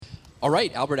All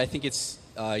right, Albert, I think it's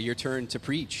your turn to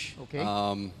preach.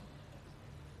 Okay.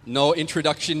 No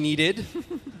introduction needed.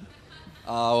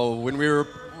 When we were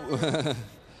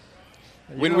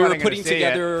when we were putting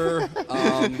together,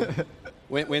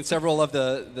 when several of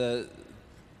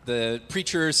the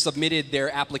preachers submitted their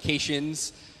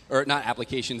applications, or not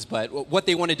applications, but what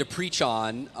they wanted to preach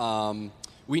on,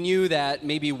 we knew that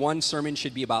maybe one sermon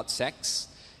should be about sex,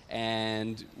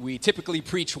 and we typically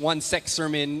preach one sex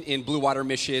sermon in Blue Water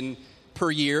Mission per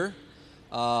year,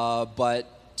 but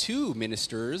two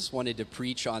ministers wanted to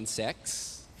preach on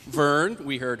sex. Vern,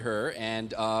 we heard her,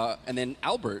 and then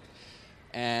Albert.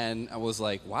 And I was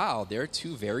like, wow, they're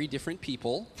two very different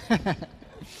people,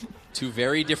 two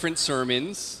very different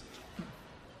sermons.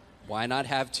 Why not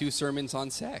have two sermons on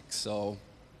sex? So,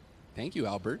 thank you,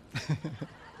 Albert.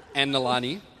 And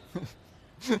Nalani.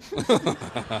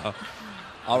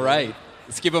 All right,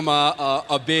 let's give them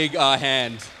a big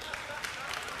hand.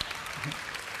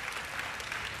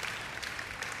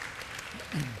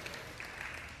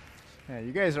 Yeah,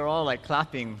 you guys are all like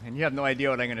clapping, and you have no idea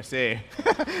what I'm going to say.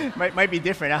 might be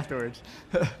different afterwards.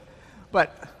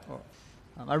 But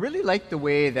I really like the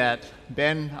way that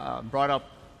Ben brought up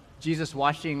Jesus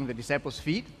washing the disciples'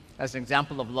 feet as an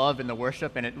example of love in the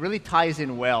worship, and it really ties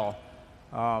in well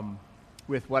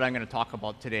with what I'm going to talk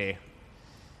about today.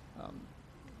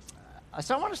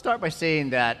 So I want to start by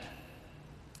saying that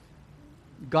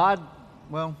God,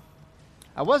 well,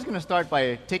 I was going to start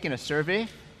by taking a survey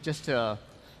just to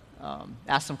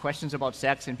ask some questions about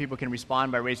sex, and people can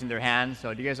respond by raising their hands.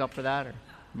 So, do you guys up for that? Or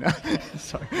no?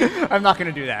 Sorry, I'm not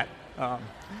going to do that.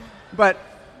 But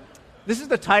this is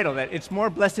the title, that it's more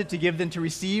blessed to give than to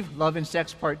receive, Love and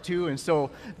Sex Part 2. And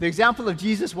so the example of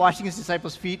Jesus washing his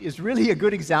disciples' feet is really a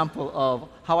good example of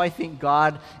how I think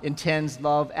God intends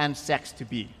love and sex to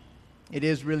be. It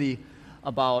is really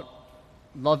about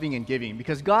loving and giving,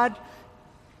 because God,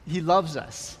 he loves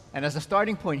us. And as a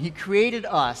starting point, he created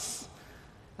us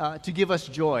to give us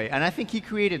joy. And I think he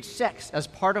created sex as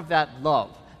part of that love,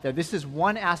 that this is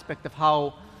one aspect of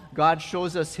how God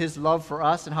shows us his love for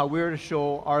us and how we're to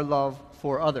show our love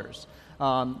for others.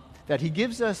 That he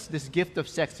gives us this gift of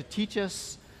sex to teach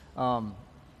us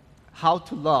how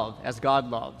to love as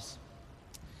God loves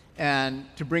and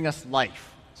to bring us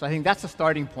life. So I think that's the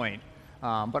starting point.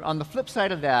 But on the flip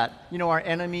side of that, you know, our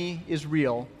enemy is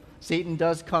real. Satan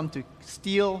does come to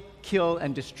steal, kill,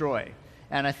 and destroy.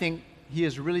 And I think he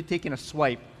has really taken a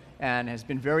swipe and has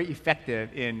been very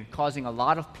effective in causing a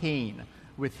lot of pain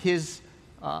with his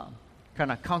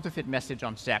kind of counterfeit message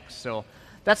on sex. So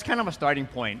that's kind of a starting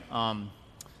point.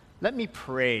 Let me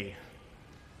pray.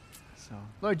 So,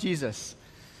 Lord Jesus,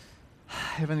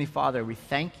 Heavenly Father, we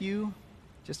thank you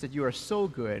just that you are so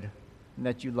good and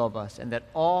that you love us and that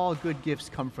all good gifts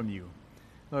come from you.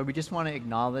 Lord, we just want to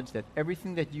acknowledge that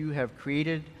everything that you have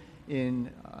created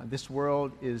in this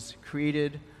world is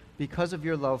created because of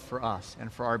your love for us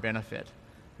and for our benefit.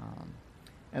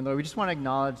 And Lord, we just want to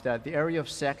acknowledge that the area of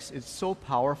sex is so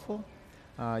powerful,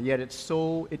 yet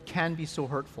it can be so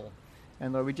hurtful.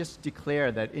 And Lord, we just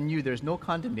declare that in you there's no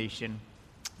condemnation,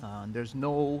 there's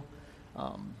no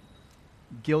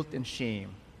guilt and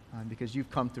shame, because you've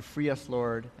come to free us,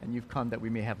 Lord, and you've come that we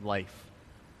may have life.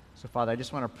 So Father, I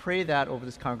just want to pray that over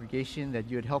this congregation, that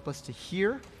you would help us to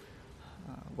hear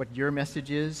what your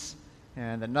message is,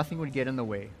 and that nothing would get in the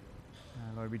way.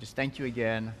 Lord, we just thank you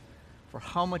again for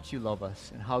how much you love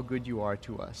us and how good you are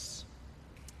to us.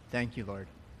 Thank you, Lord.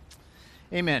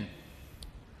 Amen.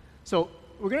 So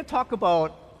we're going to talk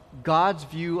about God's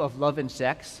view of love and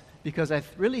sex, because I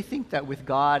really think that with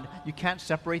God, you can't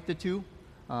separate the two.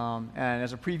 And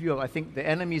as a preview of, I think, the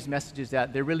enemy's message is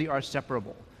that they really are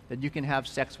separable, that you can have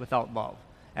sex without love,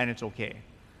 and it's okay.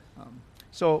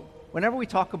 So whenever we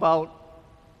talk about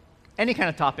any kind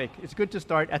of topic, it's good to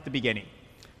start at the beginning.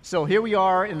 So here we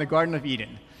are in the Garden of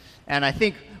Eden. And I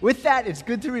think with that, it's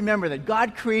good to remember that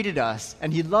God created us,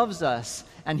 and he loves us,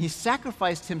 and he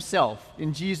sacrificed himself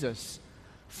in Jesus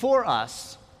for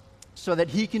us so that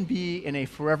he can be in a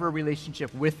forever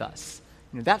relationship with us.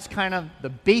 You know, that's kind of the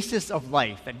basis of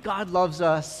life, that God loves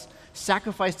us,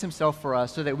 sacrificed himself for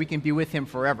us so that we can be with him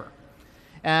forever.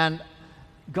 And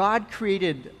God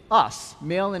created us,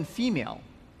 male and female,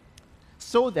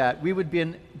 so that we would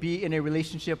be in a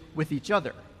relationship with each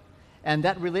other. And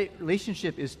that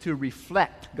relationship is to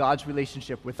reflect God's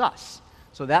relationship with us.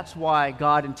 So that's why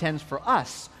God intends for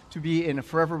us to be in a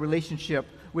forever relationship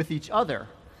with each other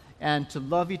and to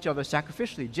love each other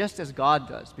sacrificially, just as God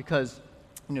does. Because,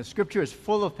 you know, Scripture is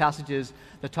full of passages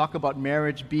that talk about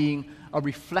marriage being a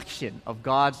reflection of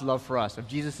God's love for us, of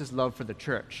Jesus' love for the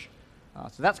church.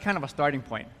 So that's kind of a starting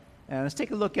point. And let's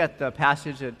take a look at the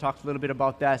passage that talks a little bit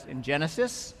about that in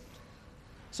Genesis.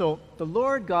 So the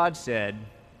Lord God said,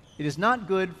 "It is not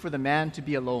good for the man to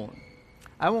be alone.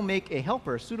 I will make a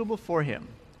helper suitable for him."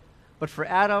 But for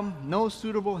Adam, no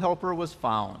suitable helper was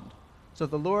found. So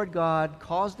the Lord God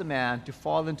caused the man to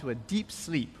fall into a deep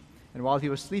sleep. And while he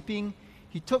was sleeping,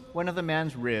 he took one of the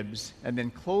man's ribs and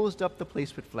then closed up the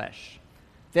place with flesh.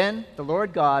 Then the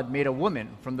Lord God made a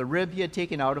woman from the rib he had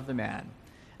taken out of the man,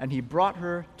 and he brought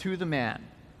her to the man.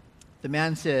 The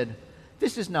man said,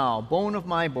 "This is now bone of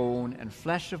my bone and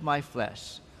flesh of my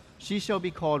flesh. She shall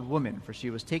be called woman, for she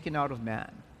was taken out of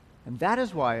man." And that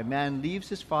is why a man leaves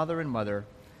his father and mother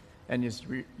and is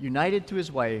united to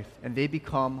his wife, and they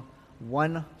become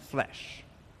one flesh.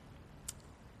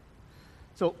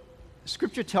 So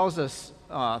Scripture tells us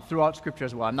throughout Scripture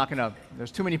as well, I'm not going to,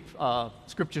 there's too many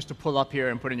scriptures to pull up here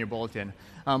and put in your bulletin,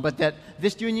 but that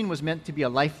this union was meant to be a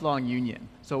lifelong union.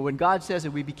 So when God says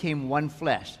that we became one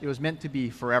flesh, it was meant to be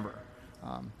forever.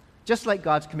 Just like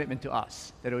God's commitment to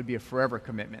us, that it would be a forever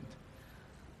commitment.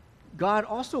 God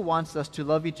also wants us to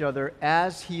love each other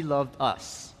as He loved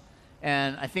us.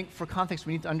 And I think for context,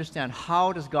 we need to understand,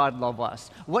 how does God love us?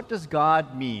 What does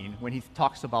God mean when He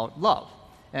talks about love?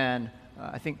 And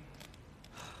I think,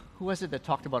 who was it that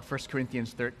talked about 1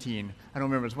 Corinthians 13? I don't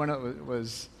remember. It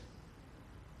was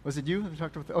it you who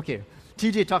talked about? Okay,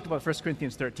 TJ talked about 1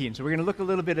 Corinthians 13. So we're going to look a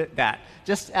little bit at that,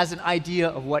 just as an idea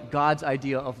of what God's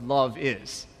idea of love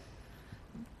is.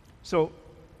 So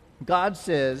God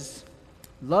says,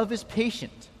 love is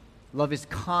patient, love is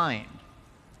kind.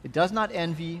 It does not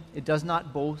envy, it does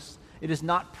not boast, it is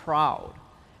not proud,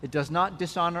 it does not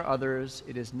dishonor others,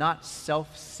 it is not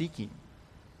self-seeking,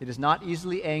 it is not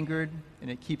easily angered, and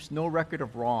it keeps no record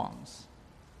of wrongs.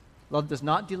 Love does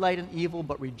not delight in evil,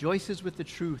 but rejoices with the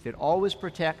truth. It always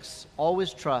protects,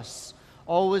 always trusts,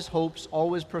 always hopes,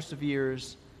 always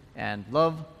perseveres, and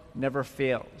love never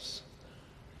fails.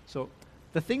 So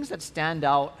the things that stand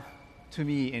out to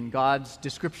me in God's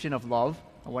description of love,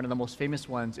 one of the most famous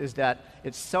ones, is that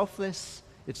it's selfless,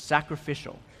 it's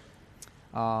sacrificial.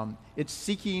 It's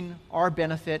seeking our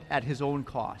benefit at His own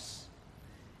cost.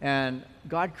 And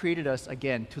God created us,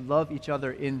 again, to love each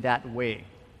other in that way.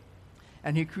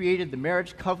 And He created the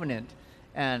marriage covenant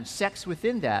and sex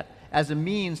within that as a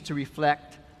means to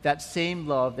reflect that same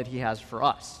love that He has for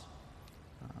us.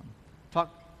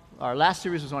 Our last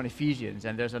series was on Ephesians,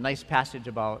 and there's a nice passage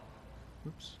about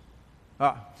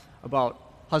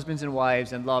husbands and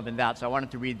wives and love and that, so I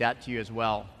wanted to read that to you as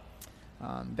well.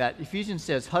 That Ephesians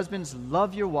says, "Husbands,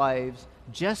 love your wives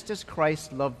just as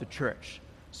Christ loved the church."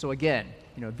 So again,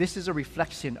 this is a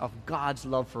reflection of God's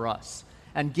love for us,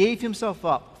 and gave Himself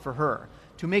up for her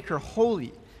to make her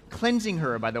holy, cleansing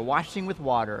her by the washing with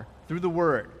water through the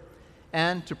word,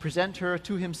 and to present her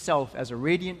to Himself as a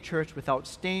radiant church without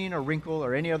stain or wrinkle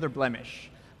or any other blemish,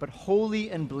 but holy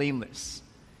and blameless.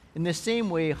 In the same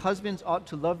way, husbands ought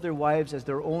to love their wives as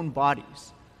their own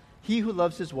bodies. He who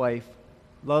loves his wife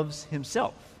loves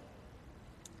himself.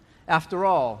 After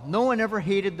all, no one ever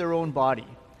hated their own body,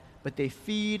 but they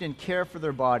feed and care for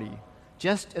their body,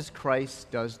 just as Christ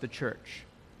does the church.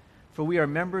 For we are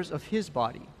members of His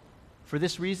body. For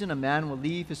this reason, a man will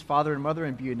leave his father and mother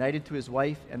and be united to his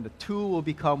wife, and the two will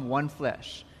become one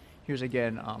flesh. Here's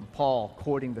again Paul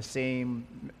quoting the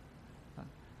same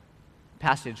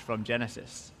passage from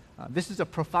Genesis. This is a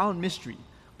profound mystery,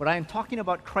 but I am talking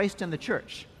about Christ and the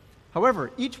church. However,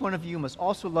 each one of you must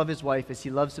also love his wife as he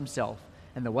loves himself,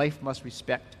 and the wife must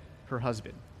respect her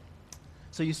husband.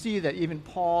 So you see that even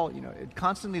Paul,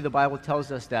 constantly the Bible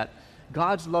tells us that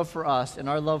God's love for us and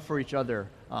our love for each other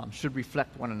should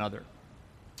reflect one another.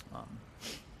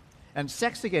 And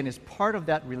sex, again, is part of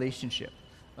that relationship.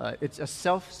 It's a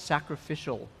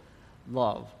self-sacrificial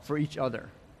love for each other.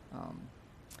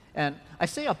 And I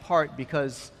say apart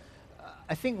because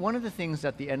I think one of the things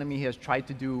that the enemy has tried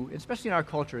to do, especially in our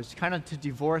culture, is kind of to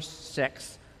divorce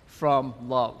sex from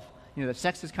love. That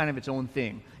sex is kind of its own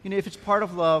thing. If it's part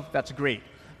of love, that's great.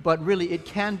 But really, it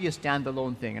can be a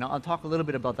standalone thing. And I'll talk a little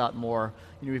bit about that more.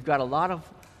 We've got a lot of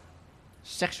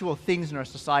sexual things in our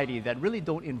society that really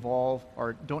don't involve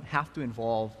or don't have to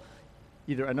involve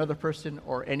either another person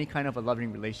or any kind of a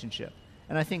loving relationship.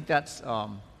 And I think that's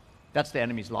the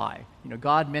enemy's lie.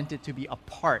 God meant it to be a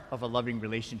part of a loving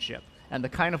relationship. And the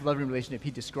kind of loving relationship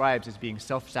He describes as being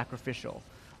self-sacrificial.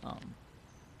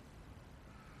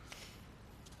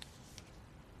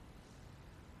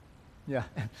 Yeah,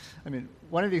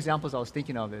 one of the examples I was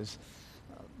thinking of is,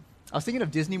 I was thinking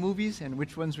of Disney movies and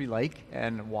which ones we like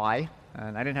and why.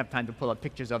 And I didn't have time to pull up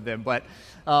pictures of them, but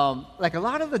like a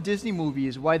lot of the Disney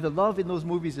movies, why the love in those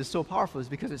movies is so powerful is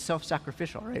because it's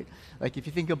self-sacrificial, right? Like if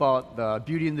you think about the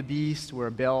Beauty and the Beast, where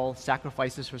Belle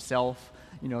sacrifices herself,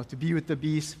 to be with the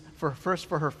Beast first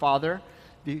for her father,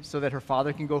 so that her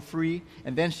father can go free,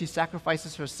 and then she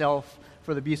sacrifices herself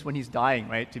for the Beast when he's dying,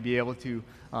 right? To be able to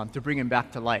bring him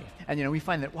back to life. And we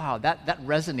find that, wow, that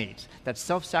resonates. That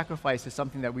self-sacrifice is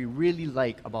something that we really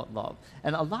like about love.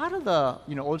 And a lot of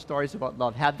the old stories about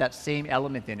love have that same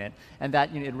element in it, and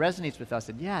that it resonates with us.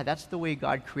 That yeah, that's the way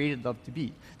God created love to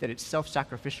be. That it's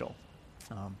self-sacrificial.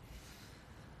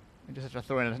 I just have to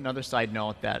throw in another side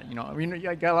note that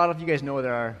a lot of you guys know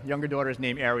that our younger daughter is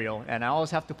named Ariel, and I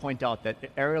always have to point out that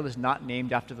Ariel is not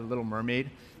named after the Little Mermaid,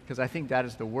 because I think that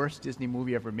is the worst Disney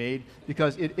movie ever made,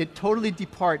 because it totally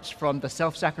departs from the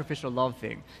self-sacrificial love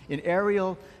thing. In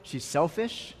Ariel, she's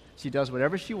selfish, she does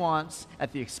whatever she wants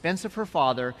at the expense of her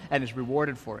father, and is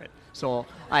rewarded for it. So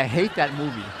I hate that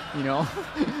movie,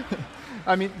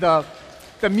 I mean,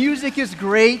 the music is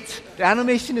great, the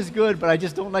animation is good, but I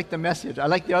just don't like the message. I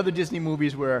like the other Disney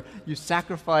movies where you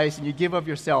sacrifice and you give of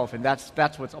yourself, and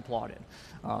that's what's applauded.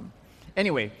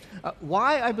 Anyway,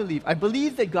 why I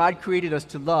believe that God created us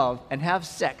to love and have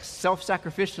sex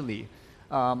self-sacrificially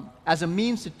as a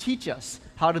means to teach us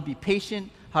how to be patient,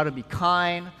 how to be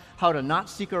kind, how to not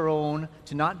seek our own,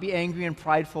 to not be angry and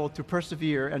prideful, to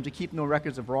persevere, and to keep no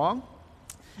records of wrong.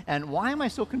 And why am I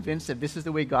so convinced that this is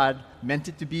the way God meant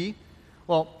it to be?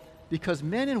 Well, because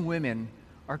men and women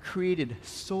are created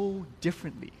so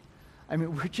differently. I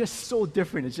mean, we're just so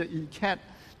different. You can't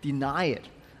deny it.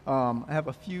 I have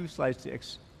a few slides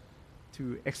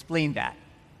to explain that.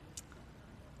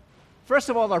 First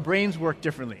of all, our brains work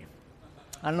differently.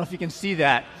 I don't know if you can see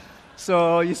that.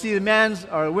 So you see the men's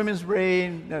or women's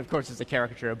brain, of course it's a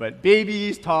caricature, but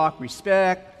babies talk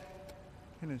respect.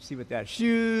 Kind of see what that,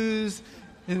 shoes,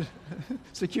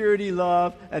 security,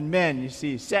 love, and men, you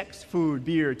see sex, food,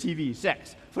 beer, TV,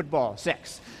 sex, football,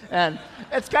 sex. And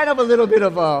it's kind of a little bit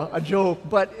of a joke,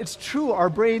 but it's true. Our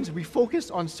brains, we focus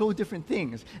on so different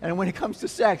things. And when it comes to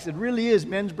sex, it really is.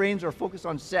 Men's brains are focused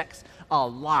on sex a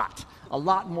lot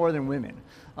more than women.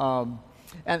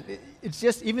 And it's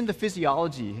just even the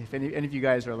physiology, if any of you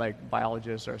guys are like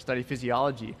biologists or study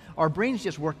physiology, our brains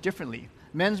just work differently.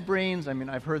 Men's brains, I mean,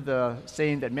 I've heard the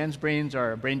saying that men's brains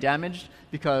are brain damaged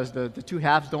because the two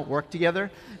halves don't work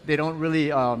together. They don't really,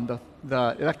 the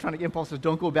electronic impulses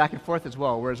don't go back and forth as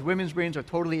well, whereas women's brains are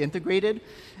totally integrated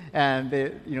and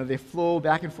they flow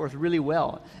back and forth really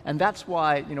well. And that's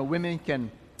why, women can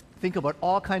think about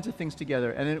all kinds of things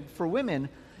together. And for women,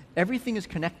 everything is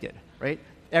connected, right?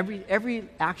 Every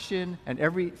action and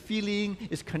every feeling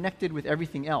is connected with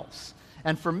everything else.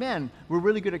 And for men, we're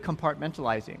really good at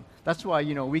compartmentalizing. That's why,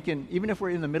 we can, even if we're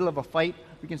in the middle of a fight,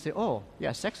 we can say, oh,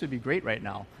 yeah, sex would be great right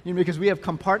now. Because we have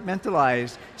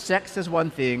compartmentalized sex as one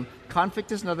thing,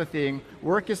 conflict is another thing,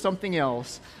 work is something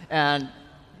else, and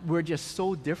we're just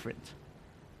so different.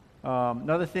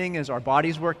 Another thing is our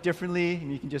bodies work differently,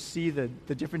 and you can just see the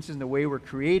differences in the way we're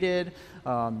created.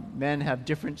 Men have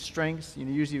different strengths.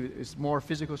 Usually it's more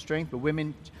physical strength, but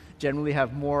women generally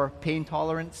have more pain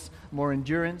tolerance, more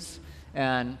endurance.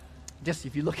 And just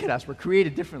if you look at us, we're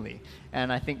created differently.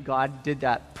 And I think God did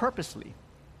that purposely.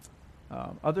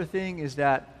 Other thing is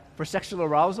that for sexual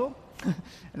arousal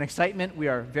and excitement, we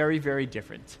are very, very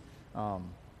different.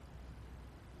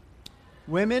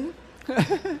 Women,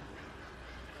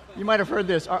 you might have heard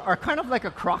this, are kind of like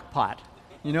a crock pot,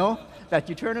 that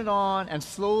you turn it on and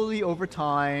slowly over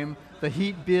time, the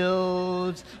heat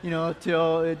builds,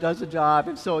 till it does the job.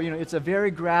 And so, it's a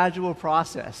very gradual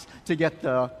process to get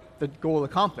the goal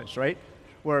accomplished, right?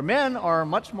 Where men are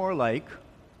much more like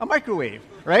a microwave,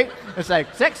 right? It's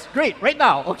like, sex, great, right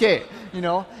now, okay,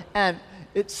 and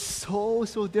it's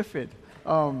so different.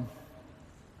 And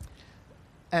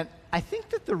I think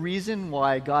that the reason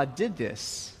why God did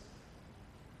this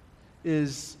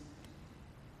was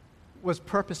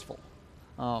purposeful.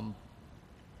 And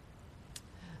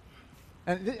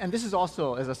this is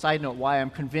also, as a side note, why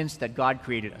I'm convinced that God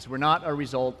created us. We're not a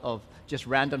result of just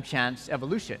random chance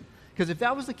evolution. Because if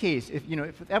that was the case, if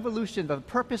evolution, the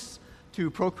purpose to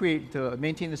procreate, to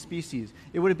maintain the species,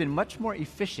 it would have been much more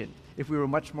efficient if we were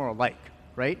much more alike,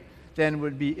 right? Then it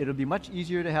would be much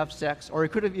easier to have sex, or it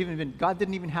could have even been, God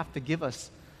didn't even have to give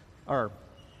us, or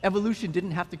evolution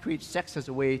didn't have to create sex as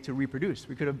a way to reproduce.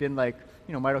 We could have been like,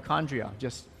 mitochondria,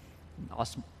 just,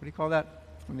 what do you call that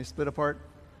when they split apart?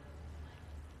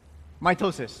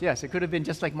 Mitosis, yes, it could have been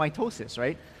just like mitosis,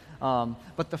 right?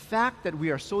 But the fact that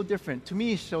we are so different, to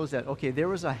me, shows that, okay, there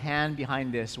was a hand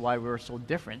behind this, why we're so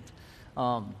different.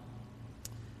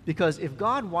 Because if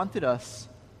God wanted us,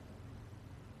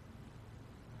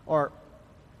 or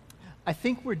I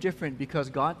think we're different because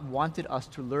God wanted us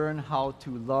to learn how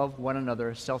to love one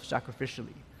another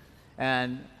self-sacrificially.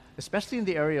 And especially in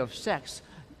the area of sex,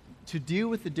 to deal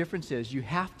with the differences, you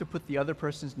have to put the other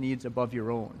person's needs above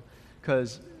your own,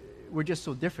 because we're just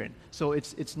so different. So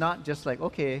it's not just like,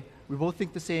 okay, we both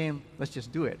think the same, let's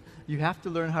just do it. You have to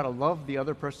learn how to love the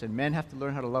other person. Men have to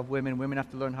learn how to love women. Women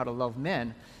have to learn how to love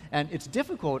men. And it's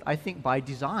difficult, I think, by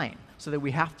design, so that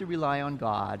we have to rely on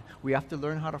God. We have to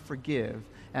learn how to forgive,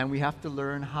 and we have to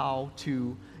learn how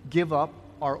to give up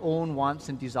our own wants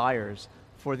and desires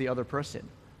for the other person.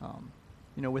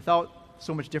 Without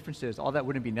so much differences, all that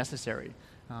wouldn't be necessary.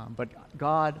 But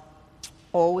God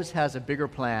always has a bigger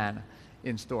plan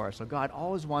in store. So God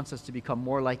always wants us to become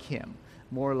more like Him,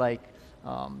 more like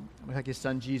His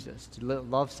Son Jesus, to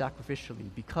love sacrificially,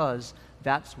 because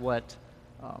that's what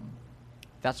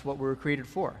we were created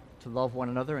for, to love one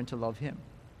another and to love Him.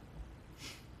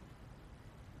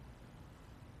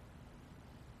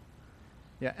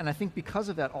 Yeah, and I think because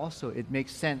of that also, it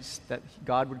makes sense that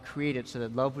God would create it so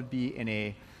that love would be in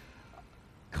a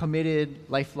committed,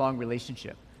 lifelong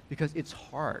relationship, because it's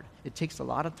hard. It takes a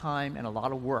lot of time and a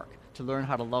lot of work to learn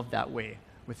how to love that way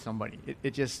with somebody.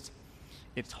 It's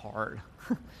hard.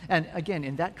 And again,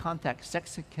 in that context,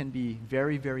 sex can be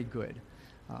very, very good,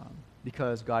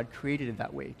 because God created it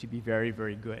that way, to be very,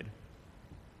 very good.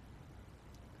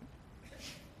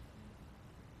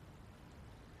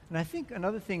 And I think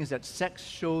another thing is that sex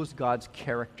shows God's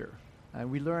character.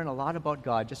 And we learn a lot about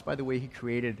God just by the way He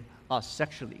created us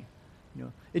sexually.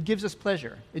 It gives us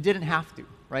pleasure. It didn't have to,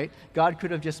 right? God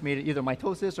could have just made it either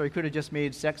mitosis, or He could have just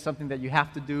made sex something that you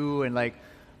have to do, and like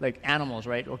animals,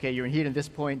 right? Okay, you're in heat at this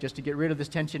point, just to get rid of this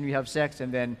tension, you have sex,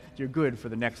 and then you're good for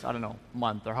the next,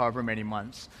 month or however many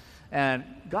months. And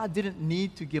God didn't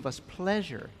need to give us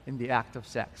pleasure in the act of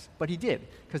sex, but He did,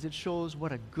 because it shows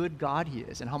what a good God He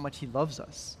is and how much He loves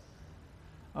us.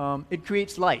 It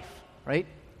creates life, right?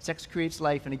 Sex creates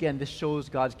life, and again, this shows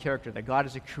God's character, that God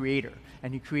is a creator,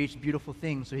 and He creates beautiful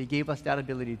things, so He gave us that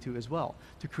ability too as well,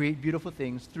 to create beautiful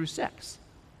things through sex.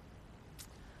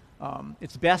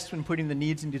 It's best when putting the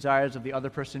needs and desires of the other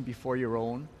person before your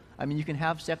own. I mean, you can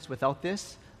have sex without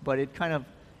this, but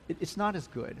it's not as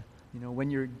good.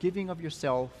 When you're giving of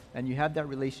yourself and you have that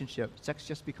relationship, sex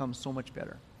just becomes so much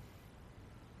better.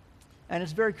 And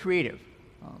it's very creative.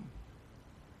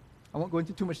 I won't go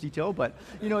into too much detail, but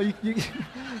and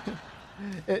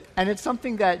it's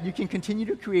something that you can continue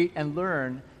to create and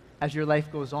learn as your life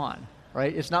goes on,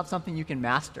 right? It's not something you can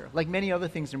master. Like many other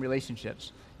things in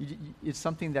relationships, it's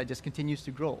something that just continues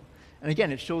to grow. And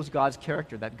again, it shows God's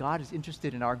character, that God is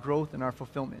interested in our growth and our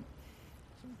fulfillment.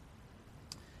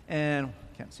 And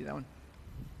can't see that one.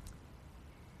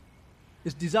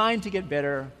 It's designed to get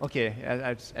better,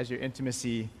 as your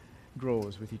intimacy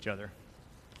grows with each other.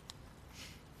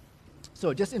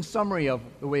 So just in summary of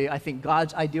the way I think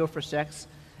God's ideal for sex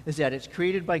is that it's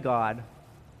created by God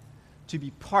to be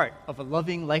part of a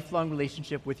loving, lifelong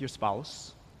relationship with your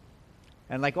spouse.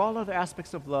 And like all other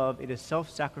aspects of love, it is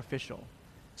self-sacrificial,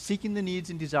 seeking the needs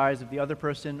and desires of the other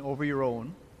person over your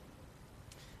own.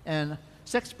 And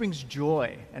sex brings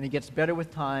joy, and it gets better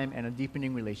with time and a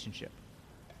deepening relationship.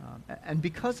 And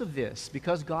because of this,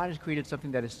 because God has created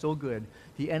something that is so good,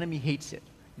 the enemy hates it.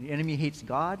 The enemy hates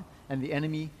God, and the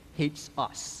enemy hates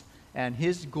us. And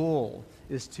his goal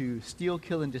is to steal,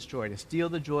 kill, and destroy, to steal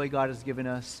the joy God has given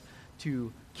us,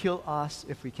 to kill us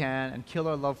if we can, and kill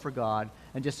our love for God,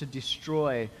 and just to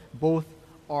destroy both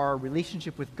our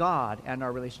relationship with God and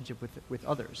our relationship with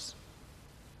others.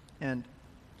 And,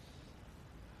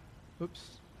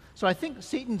 so I think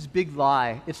Satan's big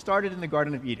lie, it started in the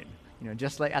Garden of Eden,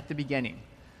 just like at the beginning.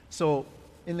 So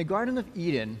in the Garden of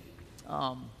Eden,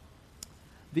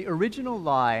 the original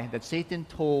lie that Satan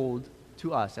told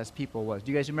to us as people was,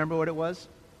 do you guys remember what it was?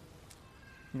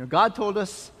 God told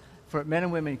us, for men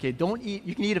and women, don't eat,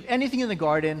 you can eat of anything in the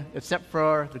garden except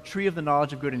for the tree of the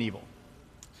knowledge of good and evil.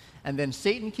 And then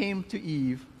Satan came to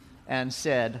Eve and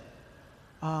said,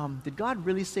 did God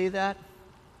really say that?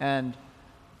 And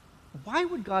why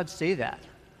would God say that?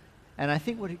 And I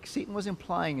think what Satan was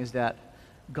implying is that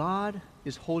God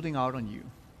is holding out on you.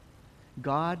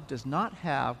 God does not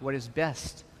have what is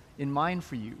best in mind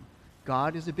for you.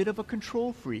 God is a bit of a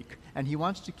control freak, and He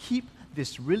wants to keep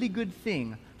this really good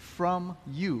thing from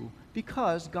you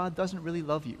because God doesn't really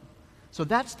love you. So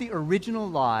that's the original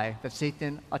lie that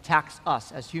Satan attacks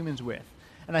us as humans with.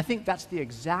 And I think that's the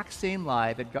exact same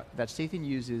lie that Satan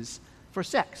uses for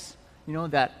sex.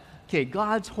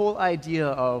 God's whole idea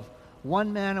of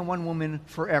one man and one woman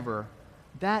forever,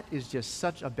 that is just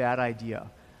such a bad idea.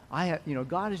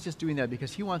 God is just doing that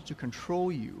because he wants to control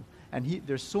you. And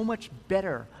there's so much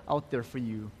better out there for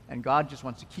you, and God just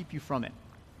wants to keep you from it.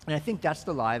 And I think that's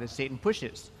the lie that Satan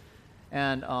pushes.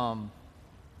 And our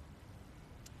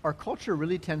culture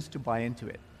really tends to buy into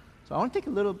it. So I want to take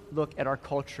a little look at our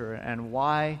culture and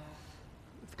why,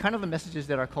 kind of the messages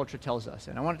that our culture tells us.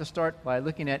 And I wanted to start by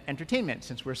looking at entertainment,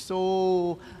 since we're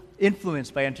so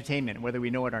influenced by entertainment, whether we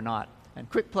know it or not. And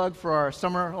quick plug for our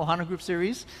Summer Ohana Group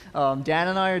series. Dan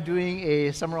and I are doing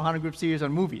a Summer Ohana Group series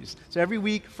on movies. So every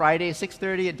week, Friday,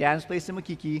 6:30 at Dan's place in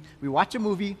Makiki, we watch a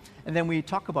movie, and then we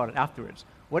talk about it afterwards.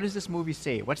 What does this movie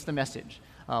say? What's the message?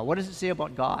 What does it say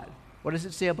about God? What does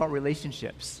it say about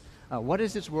relationships? What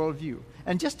is its worldview?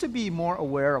 And just to be more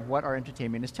aware of what our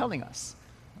entertainment is telling us.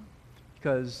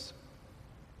 Because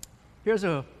here's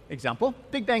an example.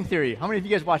 Big Bang Theory. How many of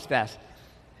you guys watched that?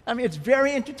 I mean, it's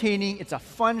very entertaining. It's a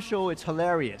fun show. It's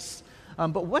hilarious.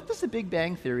 But what does the Big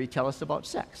Bang Theory tell us about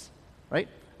sex, right?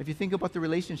 If you think about the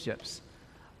relationships,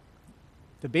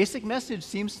 the basic message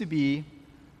seems to be,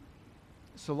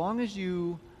 so long as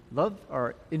you love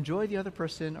or enjoy the other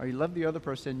person or you love the other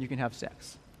person, you can have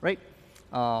sex, right?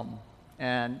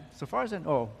 And so far as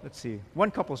let's see. One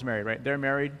couple's married, right? They're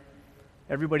married.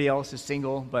 Everybody else is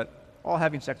single, but all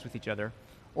having sex with each other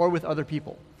or with other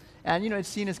people. And, it's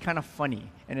seen as kind of funny,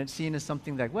 and it's seen as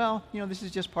something like, this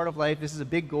is just part of life. This is a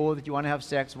big goal that you want to have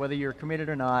sex, whether you're committed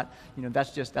or not.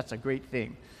 That's a great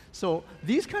thing. So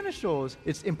these kind of shows,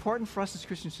 it's important for us as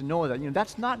Christians to know that,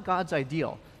 that's not God's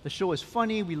ideal. The show is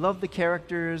funny. We love the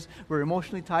characters. We're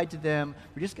emotionally tied to them.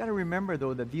 We just got to remember,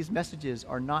 though, that these messages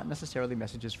are not necessarily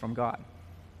messages from God.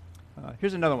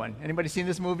 Here's another one. Anybody seen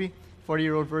this movie,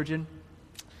 40-Year-Old Virgin?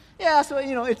 Yeah, so,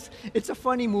 it's a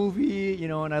funny movie,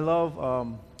 and I love...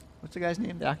 what's the guy's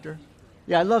name, the actor?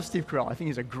 Yeah, I love Steve Carell. I think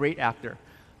he's a great actor.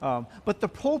 But the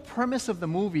whole premise of the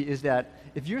movie is that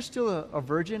if you're still a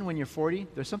virgin when you're 40,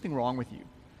 there's something wrong with you.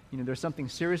 There's something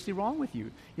seriously wrong with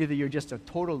you. Either you're just a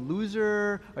total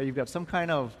loser, or you've got some kind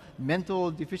of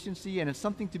mental deficiency, and it's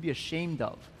something to be ashamed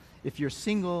of if you're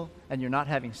single and you're not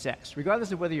having sex,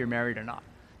 regardless of whether you're married or not.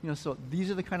 So these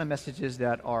are the kind of messages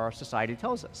that our society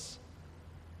tells us.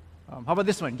 How about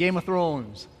this one, Game of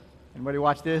Thrones? Anybody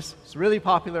watch this? It's really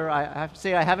popular. I have to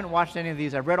say I haven't watched any of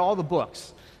these. I've read all the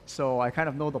books, so I kind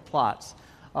of know the plots.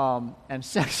 And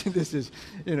sex in this is,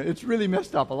 it's really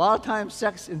messed up. A lot of times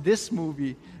sex in this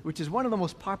movie, which is one of the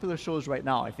most popular shows right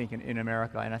now, I think, in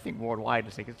America, and I think worldwide,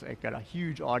 it's got a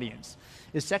huge audience,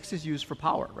 is sex is used for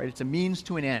power, right? It's a means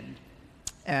to an end.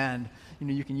 And,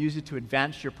 you can use it to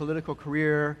advance your political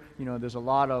career. There's a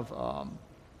lot of,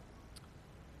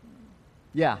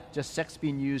 just sex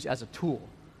being used as a tool.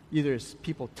 Either it's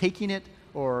people taking it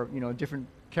or, different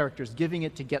characters giving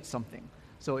it to get something.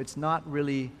 So it's not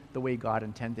really the way God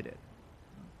intended it.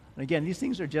 And again, these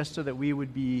things are just so that we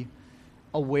would be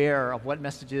aware of what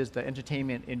messages the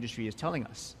entertainment industry is telling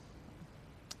us.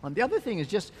 The other thing is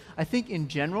just, I think in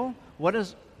general, what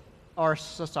does our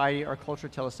society, our culture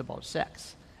tell us about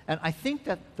sex? And I think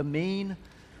that the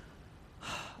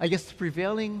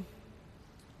prevailing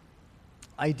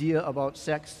idea about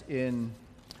sex in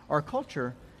our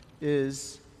culture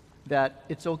is that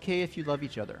it's okay if you love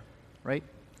each other, right?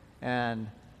 And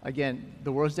again,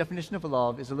 the world's definition of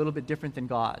love is a little bit different than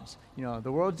God's.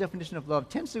 The world's definition of love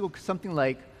tends to go something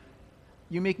like,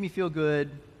 you make me feel good,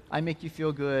 I make you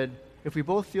feel good. If we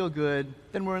both feel good,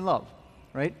 then we're in love,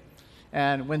 right?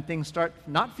 And when things start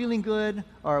not feeling good,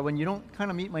 or when you don't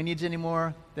kind of meet my needs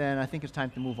anymore, then I think it's time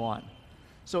to move on.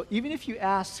 So even if you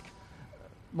ask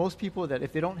most people that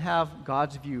if they don't have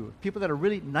God's view, people that are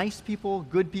really nice people,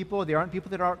 good people, they aren't people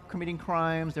that are committing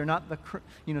crimes, they're not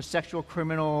the sexual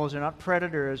criminals, they're not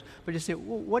predators, but just say,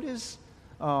 well, what is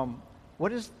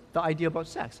the idea about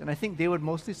sex? And I think they would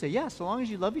mostly say, yeah, so long as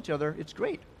you love each other, it's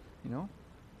great,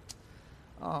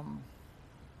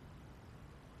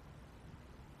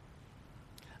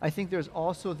 I think there's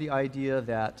also the idea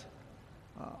that,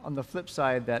 on the flip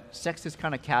side, that sex is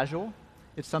kind of casual.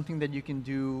 It's something that you can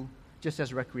do just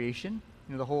as recreation.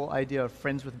 The whole idea of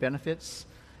friends with benefits,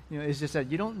 is just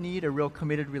that you don't need a real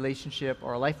committed relationship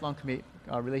or a lifelong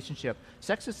relationship.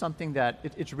 Sex is something that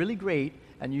it's really great,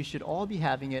 and you should all be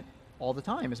having it all the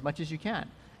time, as much as you can.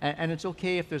 And it's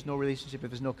okay if there's no relationship,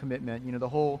 if there's no commitment. The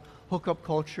whole hookup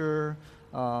culture,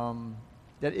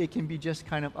 that it can be just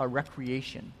kind of a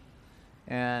recreation.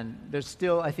 And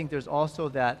I think there's also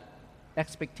that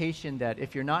expectation that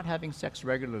if you're not having sex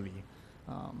regularly,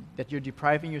 that you're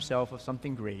depriving yourself of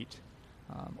something great,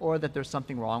 or that there's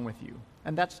something wrong with you.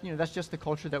 And that's just the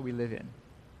culture that we live in.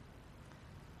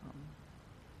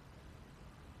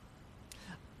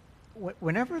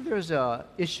 Whenever there's an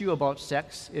issue about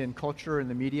sex in culture and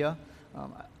the media,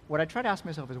 what I try to ask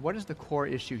myself is, what is the core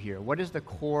issue here? What is the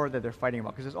core that they're fighting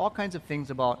about? Because there's all kinds of things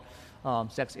about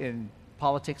sex in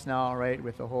politics now, right?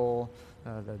 With the whole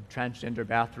the transgender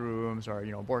bathrooms, or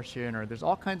abortion, or there's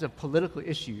all kinds of political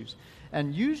issues.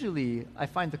 And usually, I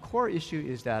find the core issue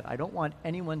is that I don't want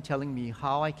anyone telling me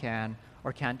how I can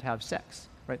or can't have sex.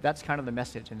 Right? That's kind of the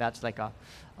message, and that's like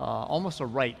almost a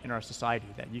right in our society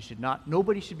that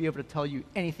nobody should be able to tell you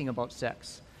anything about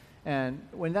sex. And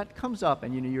when that comes up,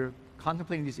 and you're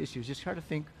contemplating these issues, just try to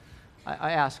think.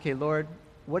 I ask, hey, Lord,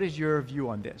 what is your view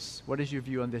on this? What is your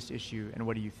view on this issue, and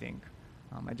what do you think?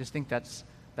 I just think that's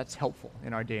helpful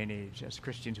in our day and age. As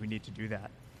Christians, we need to do that.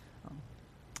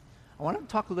 I want to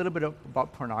talk a little bit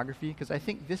about pornography, because I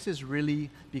think this has really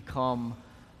become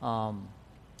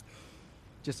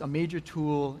just a major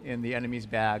tool in the enemy's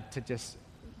bag to just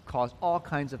cause all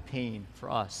kinds of pain for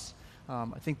us.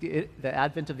 I think the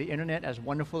advent of the internet, as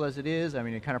wonderful as it is,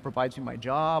 it kind of provides me my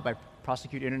job. I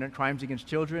prosecute internet crimes against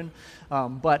children.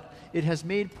 But it has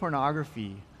made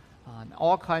pornography,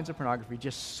 all kinds of pornography,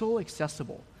 just so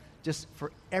accessible, just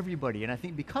for everybody. And I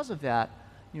think because of that,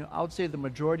 I would say the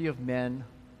majority of men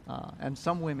and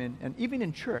some women, and even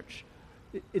in church,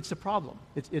 it's a problem.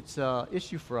 It's an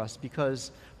issue for us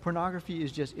because pornography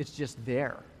is just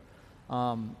there.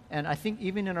 And I think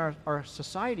even in our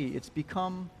society, it's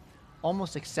become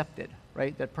almost accepted,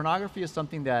 right? That pornography is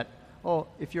something that,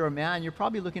 if you're a man, you're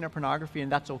probably looking at pornography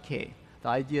and that's okay. The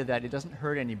idea that it doesn't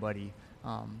hurt anybody,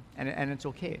 and it's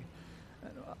okay.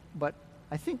 But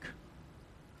I think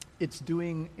it's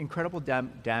doing incredible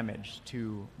damage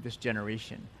to this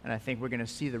generation. And I think we're going to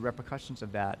see the repercussions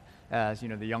of that as,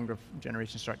 the younger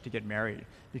generation start to get married.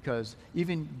 Because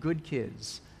even good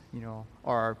kids,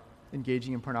 are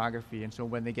engaging in pornography. And so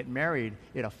when they get married,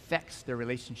 it affects their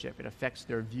relationship. It affects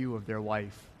their view of their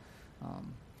wife.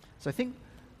 So I think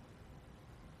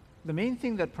the main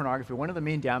thing that pornography, one of the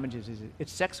main damages is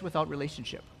it's sex without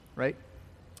relationship, right?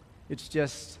 It's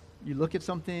just, you look at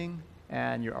something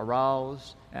and you're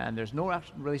aroused, and there's no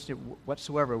actual relationship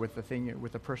whatsoever with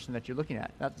the person that you're looking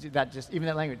at. Even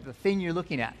that language, the thing you're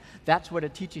looking at, that's what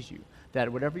it teaches you, that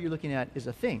whatever you're looking at is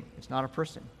a thing. It's not a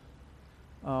person.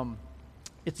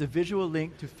 It's a visual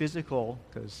link to physical,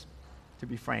 because to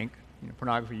be frank,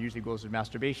 pornography usually goes with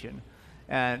masturbation,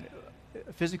 and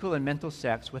physical and mental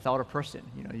sex without a person.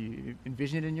 You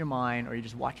envision it in your mind, or you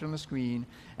just watch it on the screen,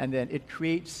 and then it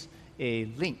creates a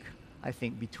link, I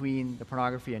think, between the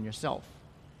pornography and yourself.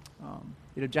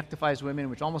 It objectifies women,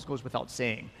 which almost goes without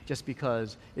saying, just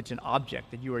because it's an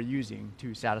object that you are using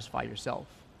to satisfy yourself.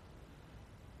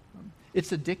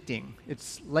 It's addicting.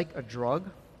 It's like a drug.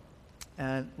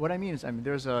 And what I mean is,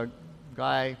 there's a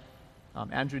guy,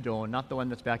 Andrew Doan, not the one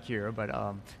that's back here, but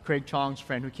Craig Chong's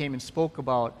friend, who came and spoke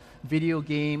about video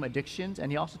game addictions,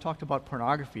 and he also talked about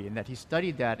pornography, and that he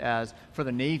studied that as for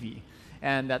the Navy,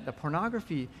 and that the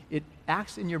pornography, it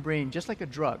acts in your brain just like a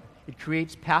drug. It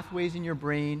creates pathways in your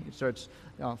brain. It starts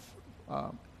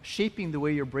shaping the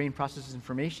way your brain processes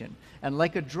information. And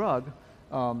like a drug,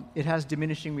 it has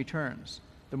diminishing returns.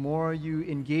 The more you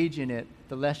engage in it,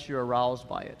 the less you're aroused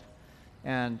by it.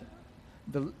 And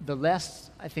the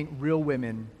less, I think, real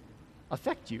women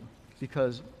affect you,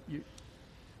 because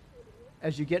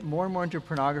as you get more and more into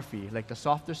pornography, like the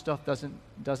softer stuff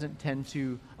doesn't tend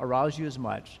to arouse you as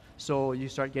much. So you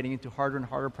start getting into harder and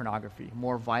harder pornography,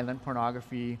 more violent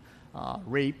pornography,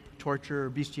 rape, torture,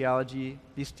 bestiality,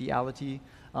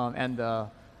 and the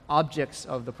objects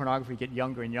of the pornography get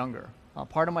younger and younger.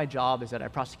 Part of my job is that I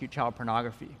prosecute child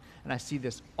pornography, and I see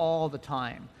this all the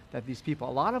time, that these people,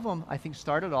 a lot of them, I think,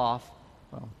 started off,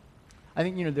 I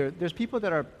think, there's people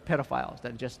that are pedophiles,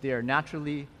 that just they're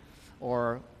naturally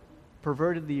or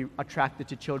pervertedly attracted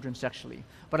to children sexually.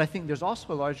 But I think there's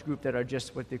also a large group that are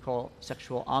just what they call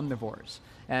sexual omnivores.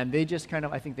 And they just kind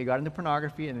of, I think they got into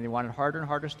pornography, and then they wanted harder and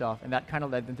harder stuff, and that kind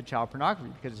of led them to child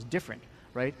pornography, because it's different,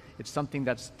 right? It's something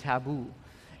that's taboo.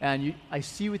 And I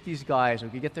see with these guys,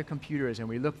 we get their computers and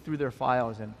we look through their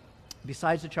files, and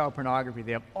besides the child pornography,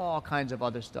 they have all kinds of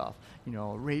other stuff,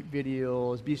 rape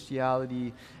videos,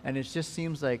 bestiality, and it just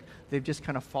seems like they've just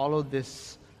kind of followed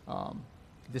this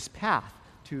this path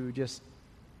to just,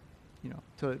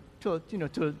 to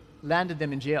landed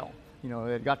them in jail.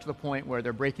 It got to the point where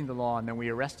they're breaking the law, and then we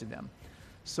arrested them.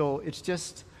 So it's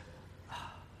just,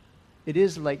 it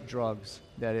is like drugs,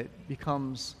 that it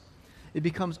becomes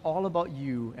all about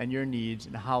you and your needs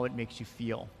and how it makes you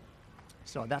feel.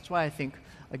 So that's why I think,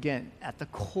 again, at the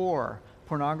core,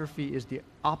 pornography is the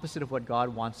opposite of what God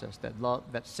wants us,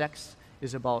 that sex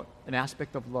is about an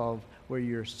aspect of love where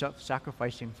you're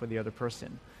sacrificing for the other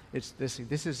person.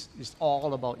 This is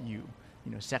all about you.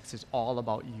 Sex is all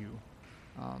about you.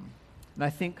 And I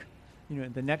think,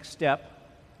 the next step,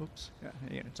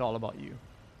 again, it's all about you.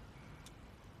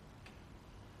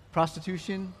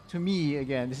 Prostitution, to me,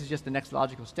 again, this is just the next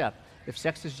logical step. If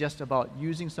sex is just about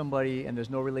using somebody and there's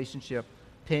no relationship,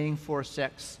 paying for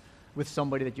sex with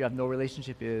somebody that you have no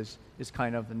relationship is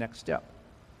kind of the next step.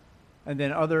 And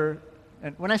then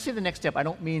and when I say the next step, I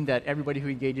don't mean that everybody who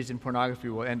engages in pornography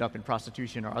will end up in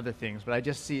prostitution or other things, but I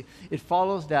just see it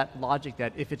follows that logic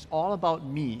that if it's all about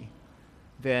me,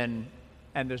 then,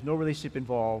 and there's no relationship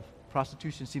involved,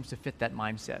 prostitution seems to fit that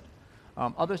mindset.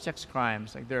 Other sex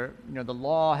crimes, like the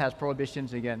law has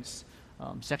prohibitions against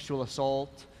sexual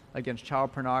assault, against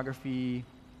child pornography,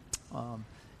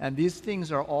 and these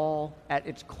things are all, at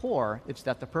its core, it's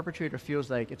that the perpetrator feels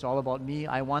like it's all about me,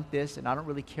 I want this, and I don't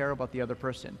really care about the other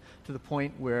person, to the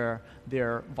point where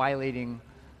they're violating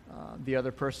the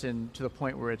other person to the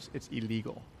point where it's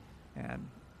illegal. And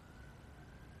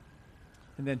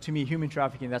then to me, human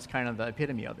trafficking, that's kind of the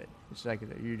epitome of it. It's like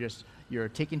you're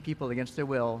taking people against their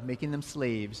will, making them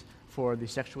slaves for the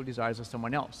sexual desires of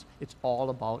someone else. It's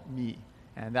all about me,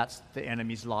 and that's the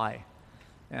enemy's lie.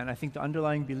 And I think the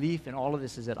underlying belief in all of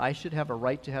this is that I should have a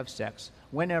right to have sex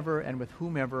whenever and with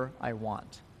whomever I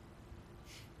want.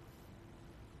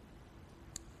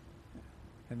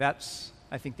 And that's,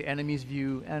 I think, the enemy's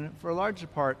view, and for a larger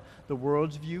part, the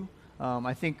world's view.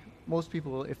 I think most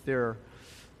people, if they're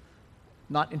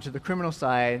not into the criminal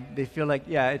side, they feel like,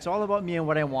 yeah, it's all about me and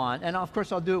what I want. And of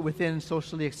course, I'll do it within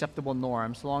socially acceptable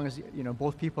norms, so long as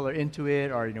both people are into it,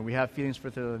 or we have feelings for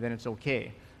each other, then it's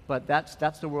okay. But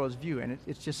that's the world's view, and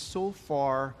it's just so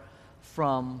far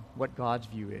from what God's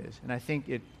view is. And I think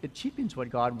it cheapens what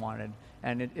God wanted,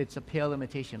 and it's a pale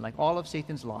imitation, like all of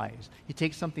Satan's lies. He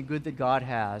takes something good that God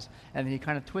has, and then he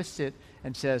kind of twists it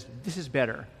and says, this is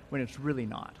better, when it's really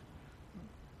not.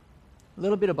 A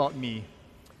little bit about me.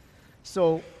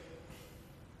 So,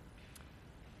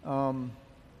 in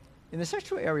the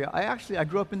sexual area, I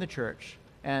grew up in the church,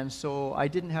 and so I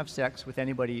didn't have sex with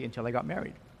anybody until I got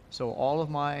married. So all of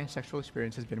my sexual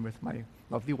experience has been with my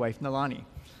lovely wife, Nalani.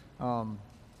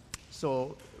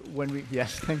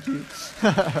 Yes, thank you.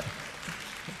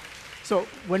 So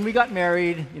when we got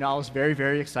married, I was very,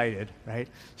 very excited, right?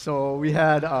 So we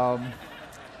had,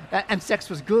 and sex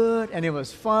was good, and it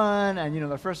was fun,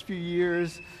 and the first few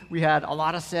years we had a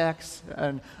lot of sex,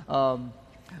 and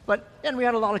we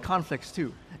had a lot of conflicts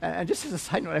too. And just as a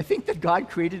side note, I think that God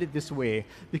created it this way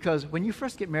because when you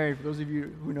first get married, for those of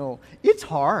you who know, it's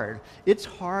hard. It's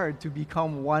hard to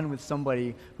become one with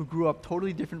somebody who grew up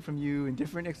totally different from you in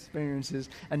different experiences,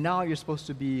 and now you're supposed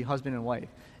to be husband and wife.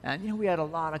 And we had a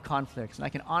lot of conflicts, and I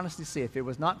can honestly say if it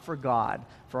was not for God,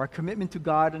 for our commitment to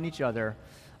God and each other,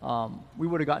 we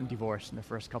would have gotten divorced in the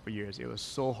first couple of years. It was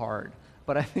so hard.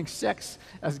 But I think sex,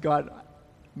 as God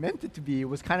meant it to be,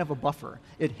 was kind of a buffer.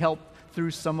 It helped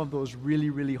through some of those really,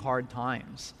 really hard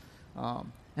times.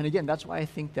 And again, that's why I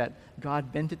think that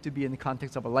God meant it to be in the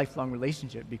context of a lifelong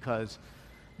relationship, because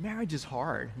marriage is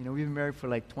hard. We've been married for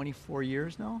like 24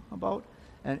 years now,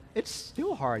 and it's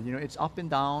still hard. It's up and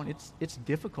down. It's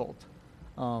difficult.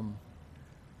 And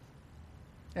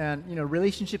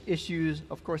relationship issues,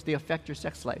 of course, they affect your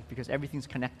sex life because everything's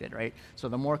connected, right? So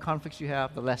the more conflicts you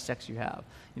have, the less sex you have.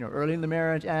 Early in the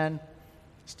marriage and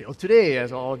still today,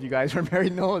 as all of you guys who are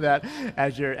married know, that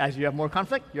as you have more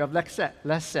conflict, you have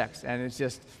less sex, and it's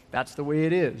just that's the way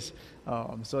it is.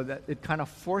 So that it kind of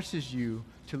forces you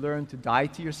to learn to die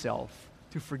to yourself,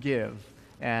 to forgive,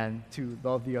 and to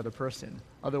love the other person.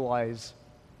 Otherwise,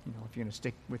 if you're going to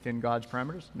stick within God's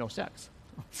parameters, no sex.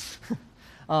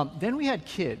 Then we had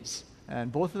kids,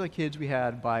 and both of the kids we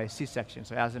had by C-section.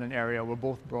 So as in an area, we're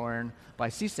both born by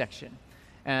C-section.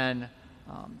 And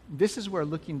this is where,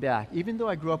 looking back, even though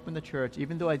I grew up in the church,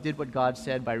 even though I did what God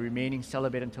said by remaining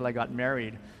celibate until I got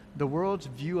married, the world's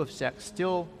view of sex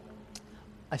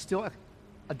I still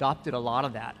adopted a lot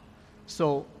of that.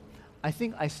 So I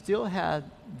think I still had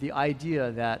the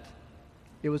idea that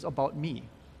it was about me,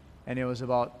 and it was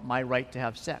about my right to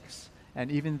have sex.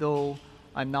 And even though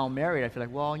I'm now married, I feel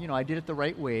like, well, I did it the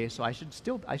right way, so I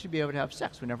should be able to have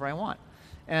sex whenever I want.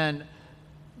 And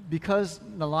because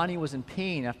Nalani was in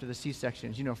pain after the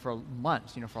C-sections, for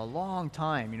months, for a long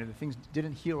time, the things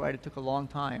didn't heal right, it took a long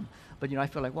time. But, I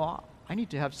feel like, well, I need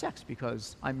to have sex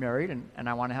because I'm married and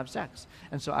I want to have sex.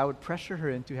 And so I would pressure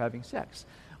her into having sex,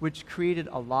 which created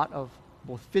a lot of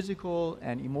both physical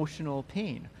and emotional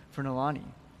pain for Nalani.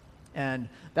 And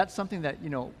that's something that,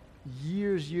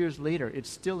 years later, it's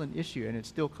still an issue and it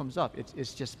still comes up.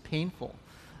 It's just painful.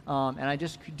 And I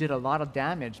just did a lot of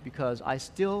damage because I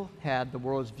still had the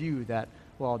world's view that,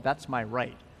 well, that's my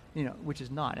right, which is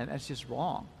not, and that's just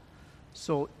wrong.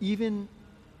 So even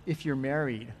if you're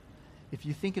married if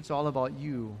you think it's all about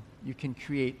you, you can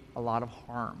create a lot of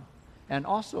harm. And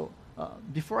also,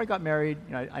 before I got married,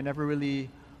 I never really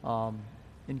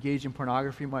engaged in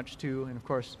pornography much too. And of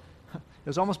course, it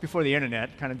was almost before the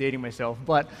internet, kind of dating myself.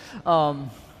 But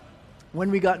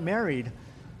when we got married,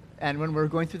 and when we were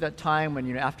going through that time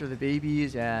when, after the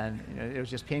babies and it was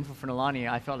just painful for Nalani,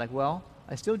 I felt like, well,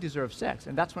 I still deserve sex.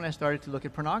 And that's when I started to look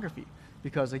at pornography.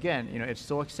 Because again, it's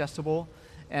so accessible.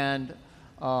 And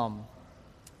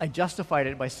I justified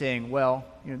it by saying, well,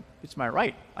 it's my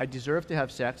right. I deserve to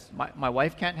have sex. My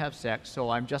wife can't have sex, so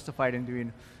I'm justified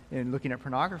in looking at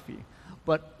pornography.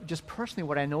 But just personally,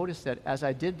 what I noticed that as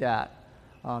I did that,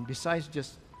 besides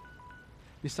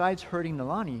hurting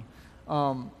Nalani,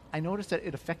 I noticed that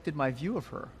it affected my view of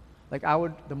her. Like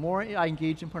the more I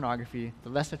engaged in pornography, the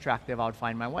less attractive I would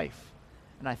find my wife.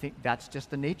 And I think that's just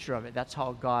the nature of it. That's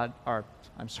how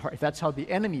that's how the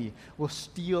enemy will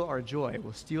steal our joy,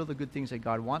 will steal the good things that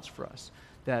God wants for us.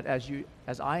 That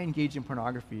as I engaged in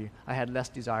pornography, I had less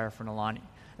desire for Nalani.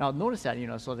 Now I'll notice that,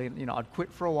 so I'd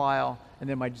quit for a while, and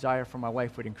then my desire for my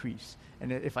wife would increase.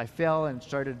 And if I fell and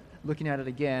started looking at it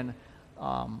again,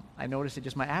 I noticed that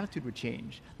just my attitude would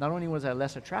change. Not only was I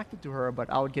less attracted to her,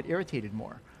 but I would get irritated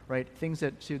more, right? Things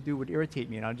that she would do would irritate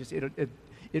me, and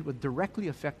it would directly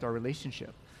affect our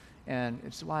relationship. And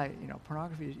it's why,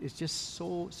 pornography is just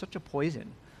such a poison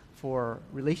for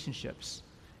relationships.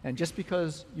 And just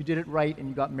because you did it right and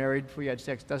you got married before you had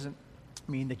sex doesn't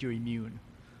mean that you're immune.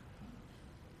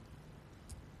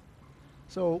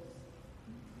 So,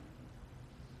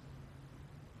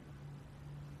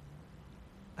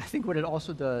 I think what it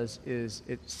also does is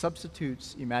it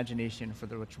substitutes imagination for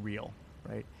what's real,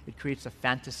 right? It creates a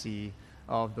fantasy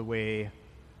of the way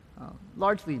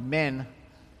largely men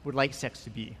would like sex to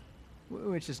be,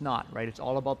 which is not, right? It's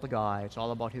all about the guy, it's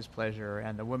all about his pleasure,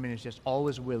 and the woman is just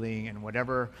always willing, and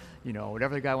whatever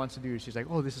the guy wants to do, she's like,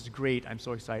 oh, this is great, I'm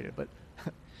so excited. But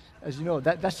as you know,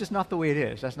 that's just not the way it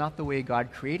is. That's not the way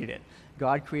God created it.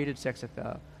 God created sex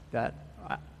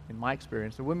in my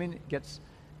experience, the woman gets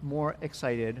more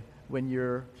excited when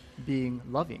you're being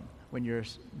loving, when you're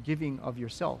giving of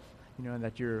yourself, and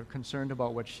that you're concerned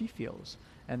about what she feels.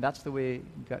 And that's the way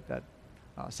that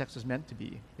sex is meant to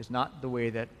be. It's not the way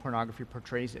that pornography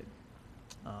portrays it.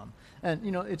 And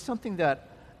it's something that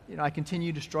I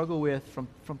continue to struggle with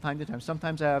from time to time.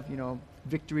 Sometimes I have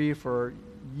victory for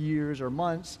years or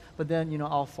months, but then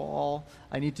I'll fall.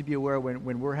 I need to be aware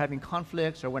when we're having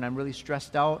conflicts or when I'm really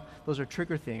stressed out. Those are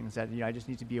trigger things that I just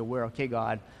need to be aware. Okay,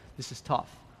 God, this is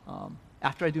tough.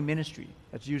 After I do ministry,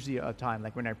 that's usually a time,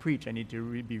 like when I preach, I need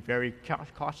to be very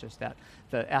cautious that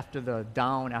after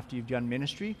you've done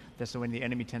ministry, that's when the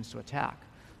enemy tends to attack.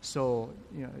 So,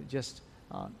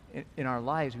 in our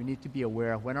lives, we need to be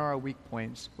aware of when are our weak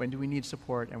points, when do we need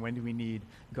support, and when do we need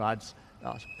God's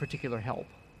particular help.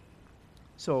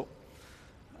 So,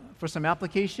 for some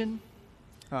application,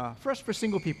 first for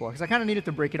single people, because I kind of needed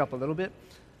to break it up a little bit,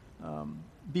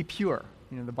 be pure.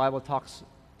 The Bible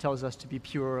tells us to be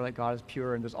pure like God is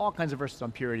pure, and there's all kinds of verses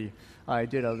on purity. I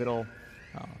did a little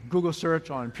Google search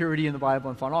on purity in the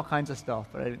Bible and found all kinds of stuff,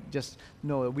 but I just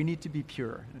know that we need to be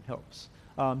pure, and it helps.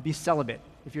 Be celibate.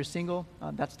 If you're single,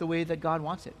 that's the way that God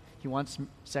wants it. He wants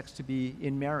sex to be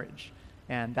in marriage,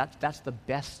 and that's the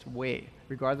best way,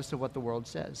 regardless of what the world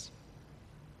says.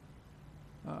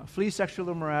 Flee sexual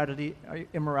immorality,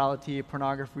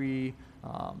 pornography,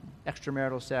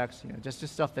 extramarital sex, just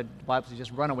stuff that the Bible says,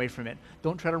 just run away from it.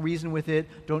 Don't try to reason with it.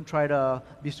 Don't try to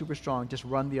be super strong. Just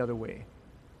run the other way.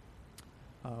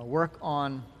 Work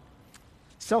on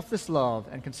selfless love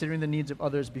and considering the needs of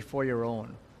others before your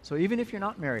own. So even if you're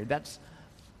not married, that's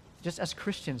just as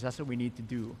Christians, that's what we need to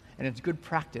do. And it's good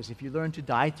practice. If you learn to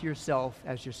die to yourself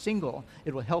as you're single,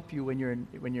 it will help you when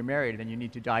you're married, and you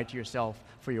need to die to yourself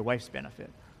for your wife's benefit.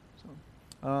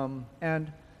 So,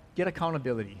 and get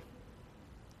accountability.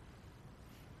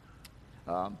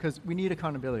 Because we need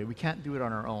accountability. We can't do it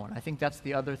on our own. I think that's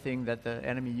the other thing that the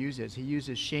enemy uses. He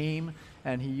uses shame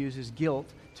and he uses guilt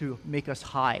to make us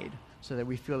hide so that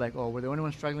we feel like, oh, we're the only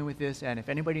ones struggling with this, and if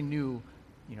anybody knew,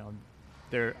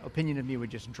 their opinion of me would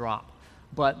just drop.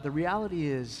 But the reality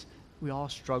is we all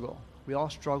struggle. We all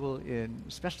struggle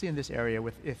especially in this area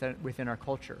within our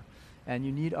culture. And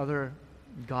you need other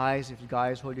guys, if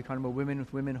guys hold you accountable,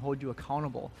 women hold you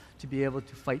accountable to be able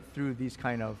to fight through these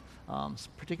kind of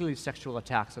particularly sexual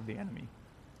attacks of the enemy.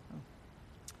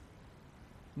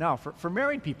 Now, for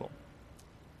married people,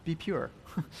 be pure.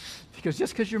 Because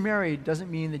just because you're married doesn't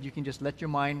mean that you can just let your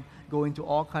mind go into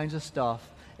all kinds of stuff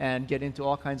and get into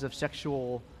all kinds of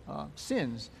sexual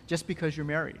sins just because you're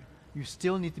married. You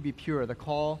still need to be pure. The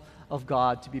call of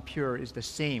God to be pure is the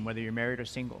same whether you're married or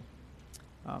single.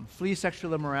 Flee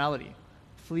sexual immorality.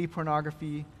 Flee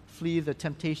pornography. Flee the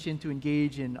temptation to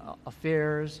engage in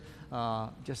affairs.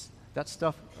 Just that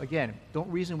stuff, again, don't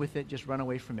reason with it, just run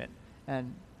away from it.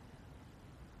 And,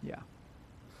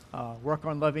 work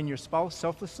on loving your spouse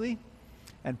selflessly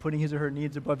and putting his or her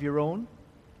needs above your own,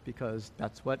 because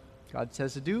that's what God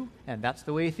says to do, and that's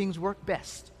the way things work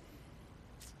best.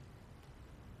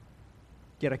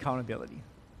 Get accountability.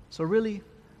 So really,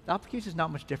 the application is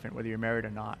not much different whether you're married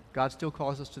or not. God still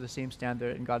calls us to the same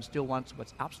standard, and God still wants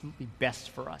what's absolutely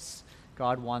best for us.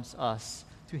 God wants us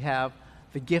to have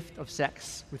the gift of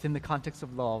sex within the context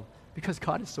of love, because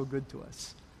God is so good to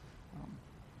us.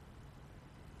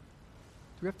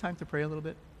 Do we have time to pray a little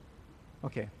bit?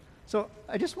 Okay. So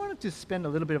I just wanted to spend a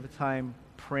little bit of time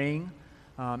praying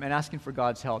and asking for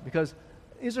God's help, because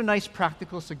these are nice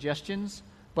practical suggestions,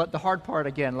 but the hard part,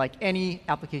 again, like any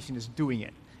application, is doing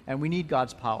it. And we need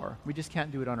God's power. We just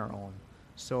can't do it on our own.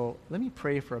 So let me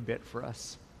pray for a bit for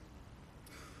us.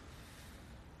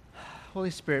 Holy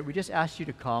Spirit, we just ask you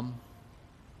to come.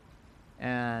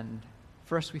 And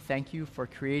first, we thank you for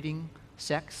creating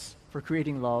sex, for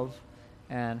creating love,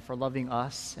 and for loving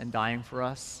us and dying for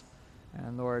us.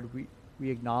 And Lord, we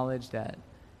acknowledge that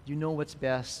you know what's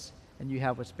best and you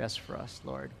have what's best for us,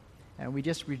 Lord. And we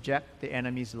just reject the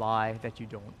enemy's lie that you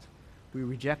don't. We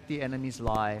reject the enemy's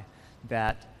lie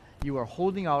that you are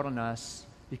holding out on us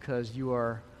because you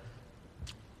are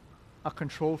a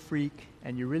control freak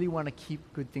and you really want to keep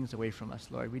good things away from us,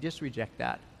 Lord. We just reject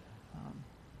that.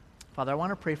 Father, I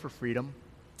want to pray for freedom,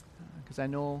 because I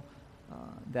know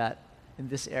that in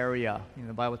this area,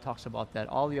 the Bible talks about that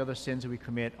all the other sins that we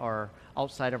commit are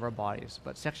outside of our bodies,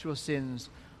 but sexual sins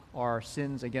are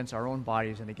sins against our own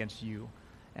bodies and against you,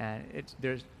 and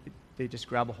they just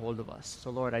grab a hold of us. So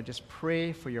Lord, I just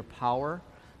pray for your power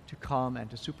to come and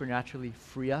to supernaturally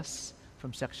free us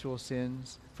from sexual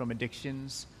sins, from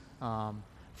addictions,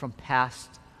 from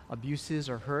past abuses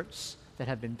or hurts that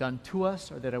have been done to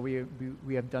us or that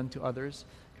we have done to others.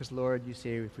 Because Lord, you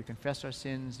say if we confess our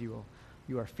sins, you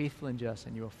are faithful and just,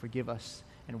 and you will forgive us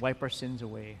and wipe our sins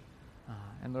away.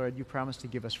 And Lord, you promise to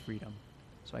give us freedom.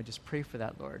 So I just pray for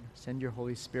that, Lord. Send your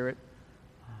Holy Spirit.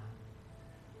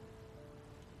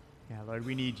 Lord,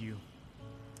 we need you.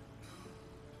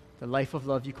 The life of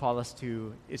love you call us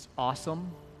to is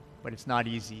awesome, but it's not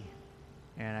easy.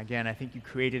 And again, I think you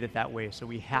created it that way, so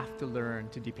we have to learn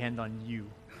to depend on you,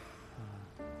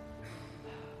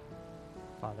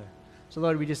 Father. So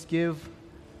Lord, we just give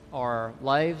our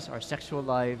lives, our sexual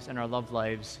lives, and our love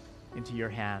lives into your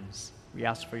hands. We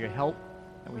ask for your help,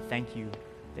 and we thank you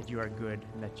that you are good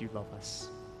and that you love us.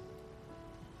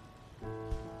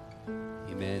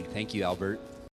 Amen. Thank you, Albert.